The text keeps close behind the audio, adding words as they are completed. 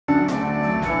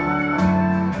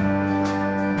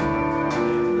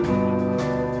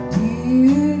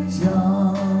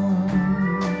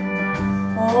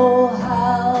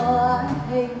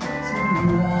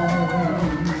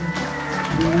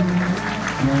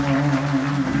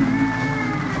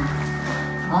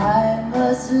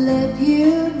must let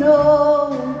you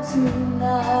know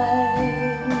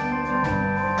tonight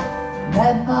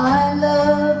that my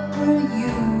love for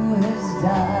you has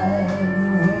died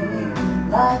away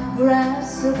like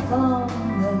grass upon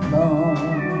the lawn.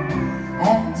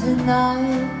 And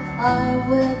tonight I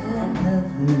wed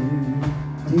another,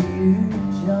 dear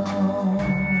John.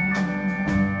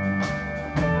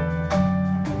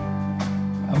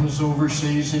 I was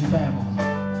overseas in battle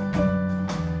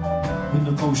when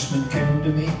the postman came to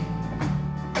me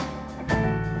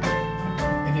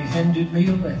and he handed me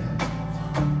a letter.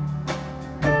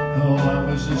 Oh, I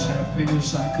was as happy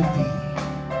as I could be,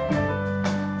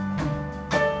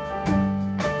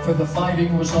 for the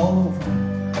fighting was all over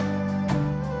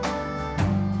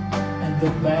and the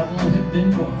battle had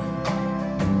been won.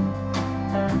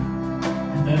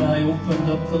 And then I opened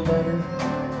up the letter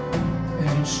and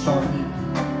it started,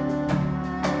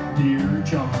 Dear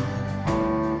John.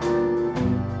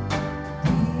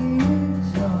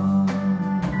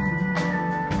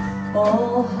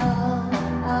 Oh, how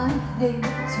I hate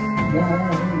to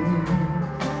write,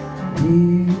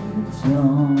 dear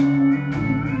John.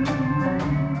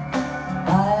 I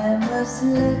must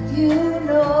let you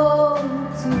know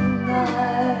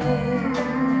tonight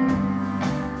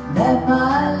that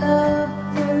my love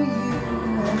for you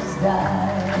has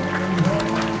died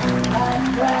like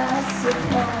grass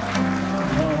upon the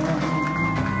lawn.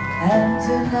 And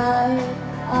tonight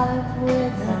I'm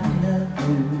with another,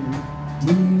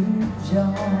 dear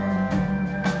John.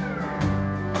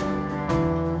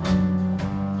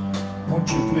 Won't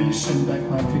you please send back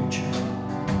my picture?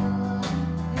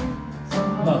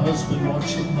 My husband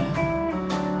wants it now.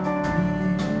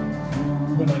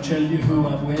 When I tell you who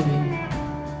I'm wedding,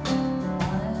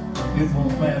 it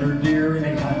won't matter, dear,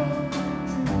 anyhow.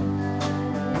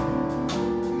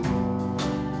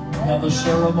 Now the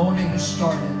ceremony has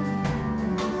started,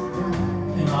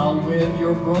 and I'll wed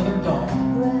your brother Don.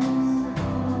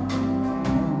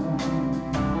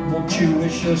 Won't you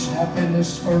wish us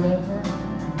happiness forever,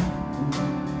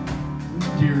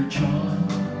 dear John?